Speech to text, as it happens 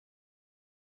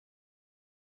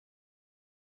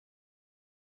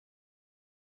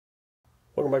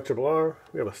Welcome back to Triple R.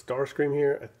 We have a Starscream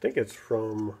here. I think it's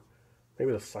from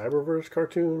maybe the Cyberverse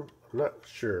cartoon. I'm not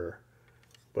sure.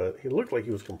 But he looked like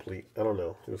he was complete. I don't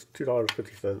know. It was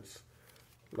 $2.50. I'm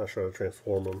not sure how to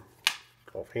transform him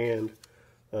offhand.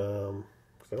 Because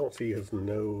I don't see his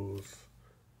nose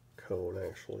cone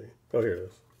actually. Oh, here it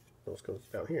is. Nose cone's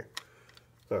down here.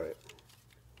 Alright.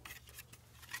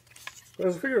 But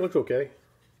as a figure, it looks okay.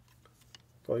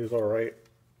 Thought he was alright.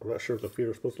 I'm not sure if the feet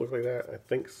are supposed to look like that. I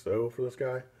think so for this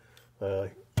guy.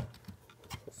 Let's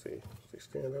see. Does he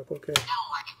stand up okay?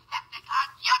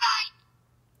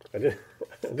 I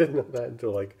didn't know that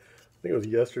until like, I think it was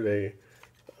yesterday.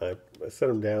 I set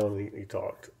him down and he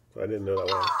talked. So I didn't know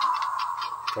that one.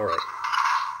 Alright.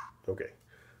 Okay.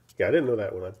 Yeah, I didn't know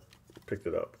that when I picked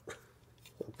it up.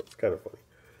 That's kind of funny.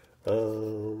 I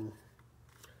don't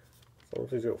know if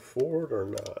he's going forward or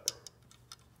not.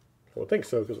 I would think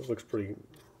so because it looks pretty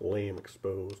lame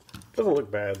exposed. Doesn't look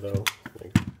bad though.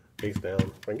 Like face down.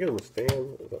 If I can get him to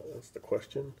stand, that's the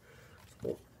question. I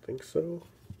don't think so.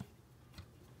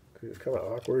 Cause it's kind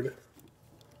of awkward.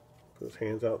 Put his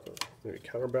hands out to maybe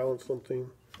counterbalance something.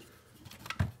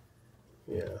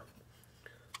 Yeah.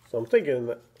 So I'm thinking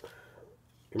that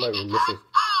he might be missing.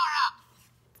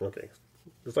 Okay.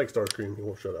 Just like Starscream, he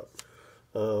won't shut up.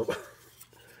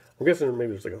 I'm guessing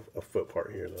maybe there's like a foot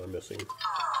part here that I'm missing.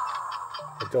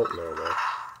 I don't know though.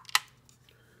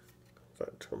 So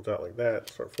it comes out like that,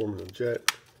 start forming a jet.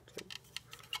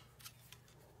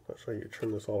 Not sure you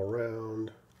turn this all around.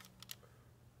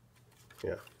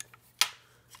 Yeah.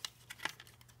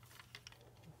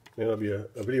 That'll be a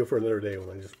video for another day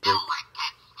when I just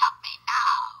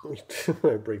break.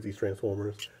 I break these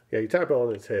transformers. Yeah, you tap it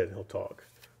on its head, he'll talk.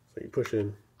 So you push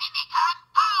in.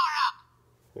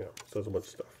 Yeah, it does a bunch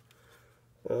of stuff.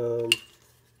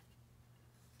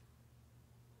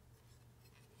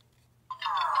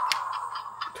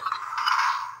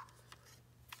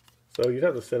 So you'd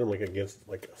have to set him like against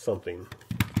like something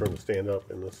for him to stand up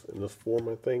in this form,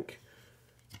 I think.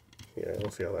 Yeah, I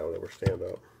don't see how that would ever stand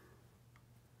up.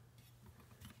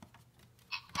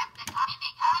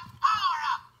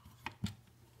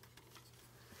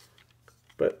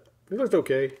 But it looked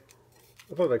okay.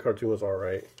 I thought that cartoon was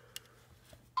alright.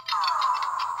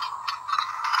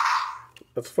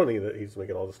 That's funny that he's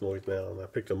making all this noise now, and I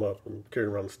picked him up and carried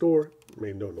him around the store.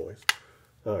 Made no noise.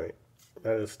 Alright.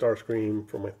 That is Starscream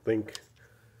from, I think,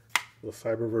 the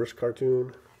Cyberverse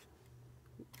cartoon.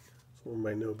 Someone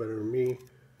might know better than me.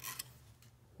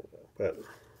 But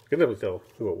I can never tell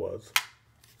who it was.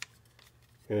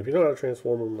 And if you know how to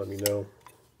transform them, let me know.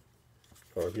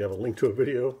 Or if you have a link to a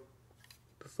video,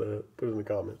 just put it in the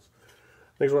comments.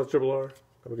 Thanks for watching Triple R.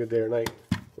 Have a good day or night,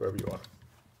 wherever you are.